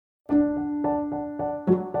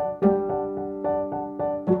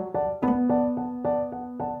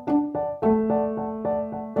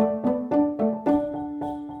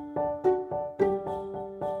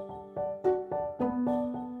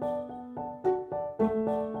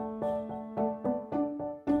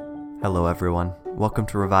Hello everyone, welcome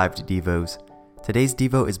to Revived Devos. Today's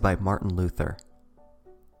Devo is by Martin Luther.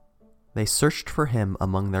 They searched for him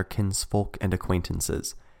among their kinsfolk and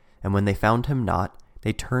acquaintances, and when they found him not,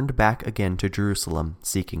 they turned back again to Jerusalem,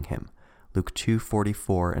 seeking him. Luke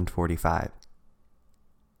 2:44 and 45.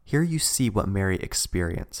 Here you see what Mary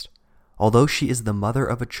experienced. Although she is the mother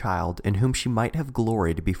of a child in whom she might have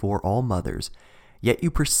gloried before all mothers, yet you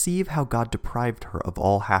perceive how God deprived her of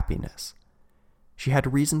all happiness. She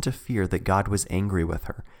had reason to fear that God was angry with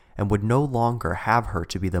her and would no longer have her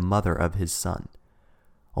to be the mother of his Son.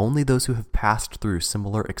 Only those who have passed through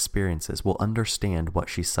similar experiences will understand what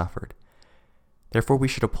she suffered. Therefore we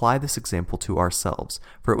should apply this example to ourselves,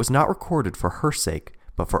 for it was not recorded for her sake,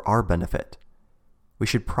 but for our benefit. We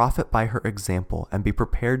should profit by her example and be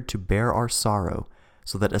prepared to bear our sorrow,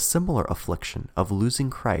 so that a similar affliction of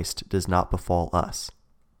losing Christ does not befall us.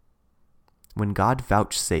 When God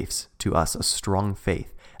vouchsafes to us a strong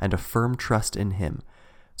faith and a firm trust in him,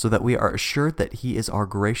 so that we are assured that he is our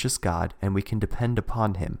gracious God and we can depend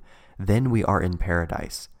upon him, then we are in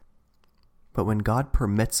paradise. But when God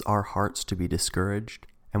permits our hearts to be discouraged,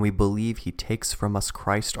 and we believe he takes from us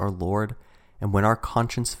Christ our Lord, and when our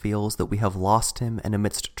conscience feels that we have lost him, and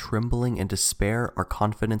amidst trembling and despair our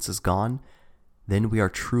confidence is gone, then we are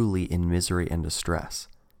truly in misery and distress.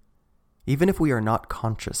 Even if we are not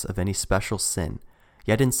conscious of any special sin,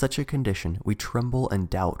 yet in such a condition we tremble and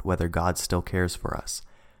doubt whether God still cares for us,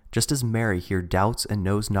 just as Mary here doubts and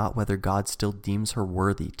knows not whether God still deems her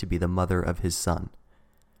worthy to be the mother of his Son.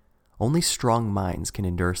 Only strong minds can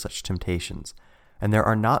endure such temptations, and there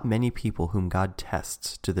are not many people whom God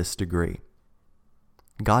tests to this degree.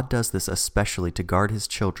 God does this especially to guard his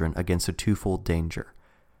children against a twofold danger.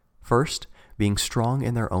 First, being strong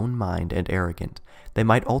in their own mind and arrogant, they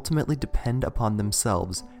might ultimately depend upon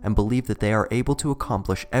themselves and believe that they are able to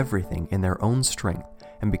accomplish everything in their own strength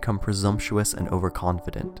and become presumptuous and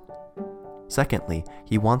overconfident. Secondly,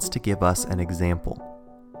 he wants to give us an example.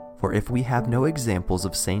 For if we have no examples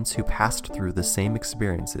of saints who passed through the same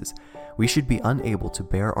experiences, we should be unable to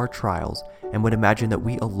bear our trials and would imagine that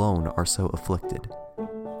we alone are so afflicted.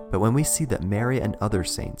 But when we see that Mary and other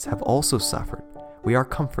saints have also suffered, we are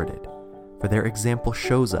comforted, for their example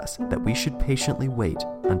shows us that we should patiently wait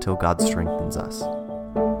until God strengthens us.